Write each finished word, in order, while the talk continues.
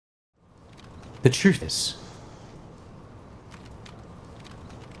The truth is,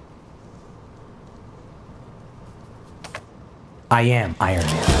 I am Iron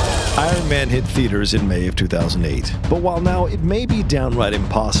Man. Iron Man hit theaters in May of 2008, but while now it may be downright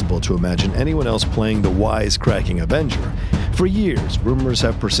impossible to imagine anyone else playing the wisecracking Avenger, for years rumors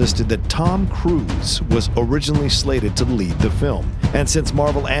have persisted that Tom Cruise was originally slated to lead the film. And since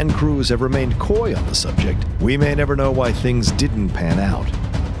Marvel and Cruise have remained coy on the subject, we may never know why things didn't pan out.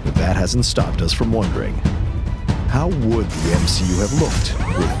 But that hasn't stopped us from wondering, how would the MCU have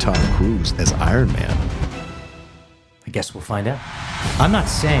looked with Tom Cruise as Iron Man? I guess we'll find out. I'm not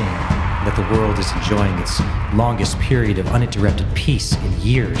saying that the world is enjoying its longest period of uninterrupted peace in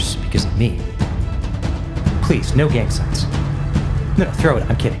years because of me. Please, no gang signs. No, throw it,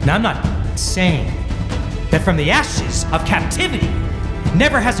 I'm kidding. Now, I'm not saying that from the ashes of captivity,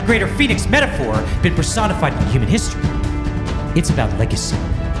 never has a greater phoenix metaphor been personified in human history. It's about legacy.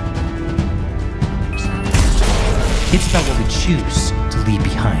 It's about what we choose to leave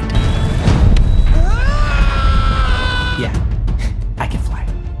behind. Yeah, I can fly.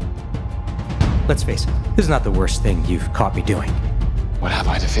 Let's face it, this is not the worst thing you've caught me doing. What have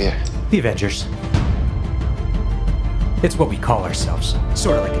I to fear? The Avengers. It's what we call ourselves,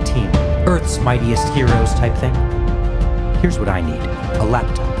 sort of like a team. Earth's mightiest heroes type thing. Here's what I need. A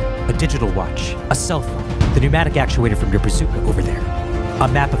laptop, a digital watch, a cell phone, the pneumatic actuator from your bazooka over there, a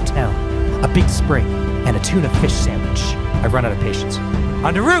map of town, a big spring, and a tuna fish sandwich. I've run out of patience.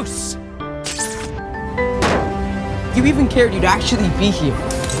 On to Roos! You even cared you'd actually be here.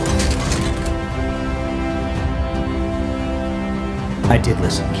 I did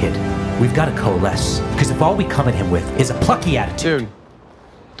listen, kid. We've got to coalesce, because if all we come at him with is a plucky attitude... Dude,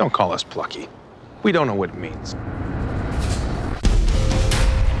 don't call us plucky. We don't know what it means.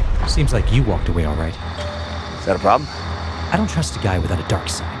 Seems like you walked away all right. Is that a problem? I don't trust a guy without a dark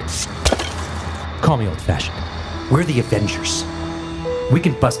side. Call me old-fashioned. We're the Avengers. We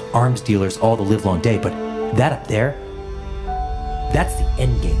can bust arms dealers all the livelong day, but that up there, that's the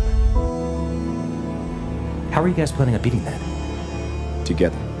Endgame. How are you guys planning on beating that?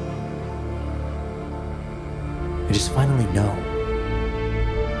 Together. I just finally know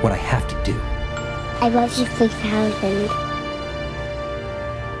what I have to do. I love you 3000.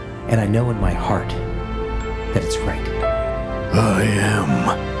 And I know in my heart that it's right. I am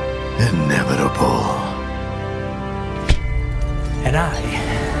inevitable. And I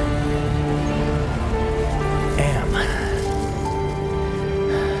am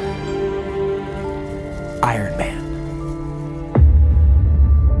Iron Man.